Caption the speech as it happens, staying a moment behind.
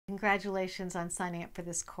Congratulations on signing up for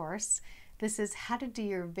this course. This is how to do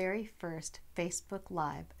your very first Facebook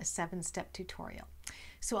Live, a 7-step tutorial.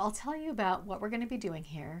 So I'll tell you about what we're going to be doing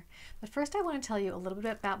here, but first I want to tell you a little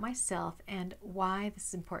bit about myself and why this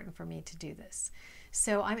is important for me to do this.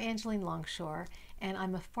 So I'm Angeline Longshore, and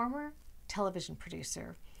I'm a former television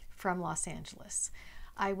producer from Los Angeles.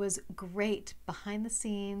 I was great behind the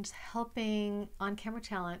scenes, helping on-camera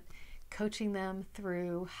talent, coaching them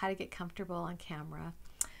through how to get comfortable on camera,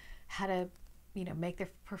 how to, make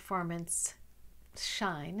their performance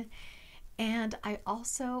shine. And I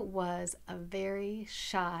also was a very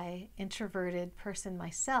shy, introverted person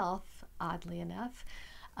myself, oddly enough,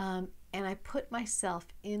 and I put myself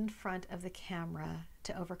in front of the camera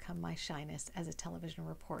to overcome my shyness as a television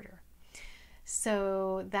reporter.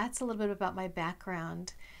 So that's a little bit about my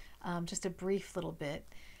background, just a brief little bit.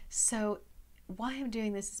 So why I'm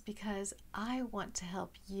doing this is because I want to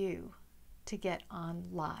help you to get on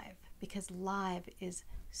live, because live is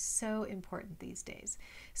so important these days.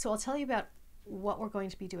 So I'll tell you about what we're going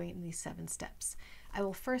to be doing in these 7 steps. I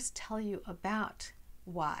will first tell you about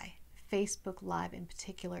why Facebook Live in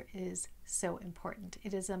particular is so important.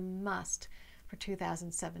 It is a must for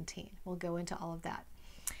 2017. We'll go into all of that.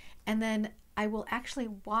 And then I will actually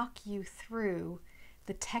walk you through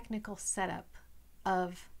the technical setup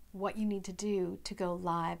of what you need to do to go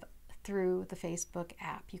live through the Facebook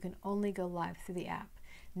app. You can only go live through the app,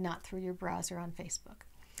 not through your browser on Facebook.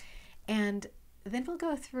 And then we'll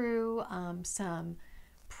go through some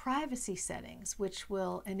privacy settings, which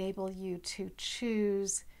will enable you to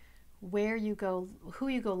choose where you go, who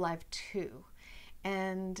you go live to.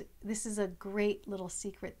 And this is a great little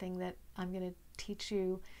secret thing that I'm going to teach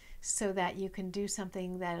you so that you can do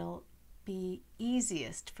something that'll be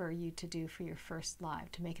easiest for you to do for your first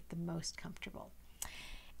live to make it the most comfortable.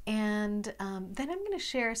 And then I'm going to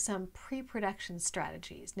share some pre-production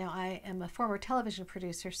strategies. Now, I am a former television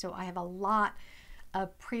producer, so I have a lot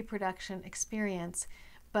of pre-production experience,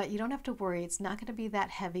 but you don't have to worry. It's not going to be that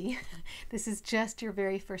heavy. This is just your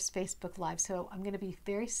very first Facebook Live, so I'm going to be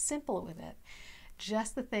very simple with it.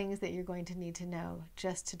 Just the things that you're going to need to know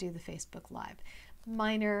just to do the Facebook Live.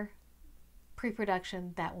 Minor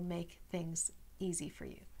pre-production that will make things easy for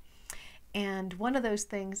you. And one of those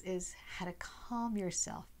things is how to calm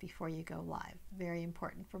yourself before you go live. Very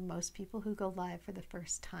important for most people who go live for the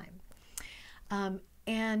first time. And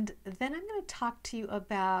then I'm going to talk to you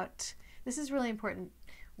about, this is really important,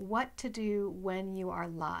 what to do when you are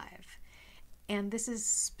live. And this is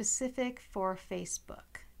specific for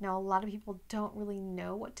Facebook. Now, a lot of people don't really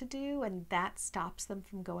know what to do, and that stops them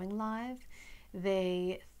from going live.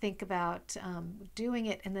 They think about doing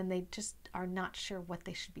it, and then they just are not sure what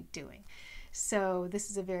they should be doing. So this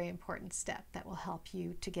is a very important step that will help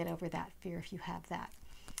you to get over that fear if you have that.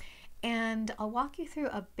 And I'll walk you through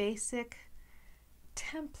a basic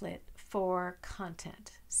template for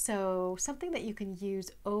content. So something that you can use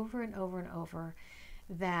over and over and over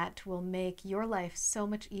that will make your life so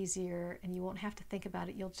much easier, and you won't have to think about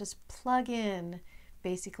it. You'll just plug in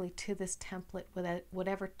basically to this template with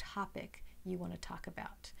whatever topic you want to talk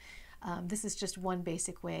about. This is just one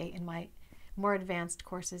basic way. In my more advanced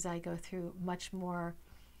courses, I go through much more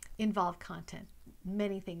involved content,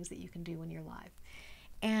 many things that you can do when you're live.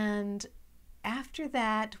 And after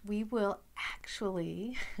that, we will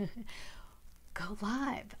actually go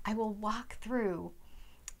live. I will walk through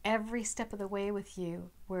every step of the way with you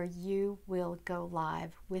where you will go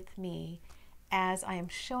live with me as I am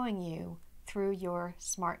showing you through your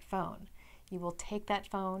smartphone. You will take that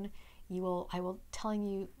phone. I will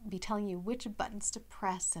be telling you which buttons to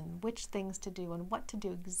press and which things to do and what to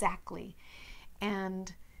do exactly.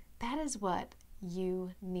 And that is what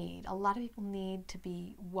you need. A lot of people need to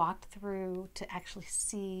be walked through to actually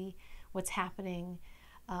see what's happening.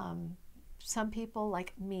 Some people,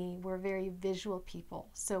 like me, we're very visual people,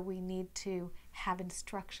 so we need to have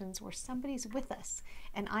instructions where somebody's with us,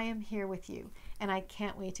 and I am here with you, and I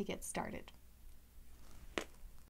can't wait to get started.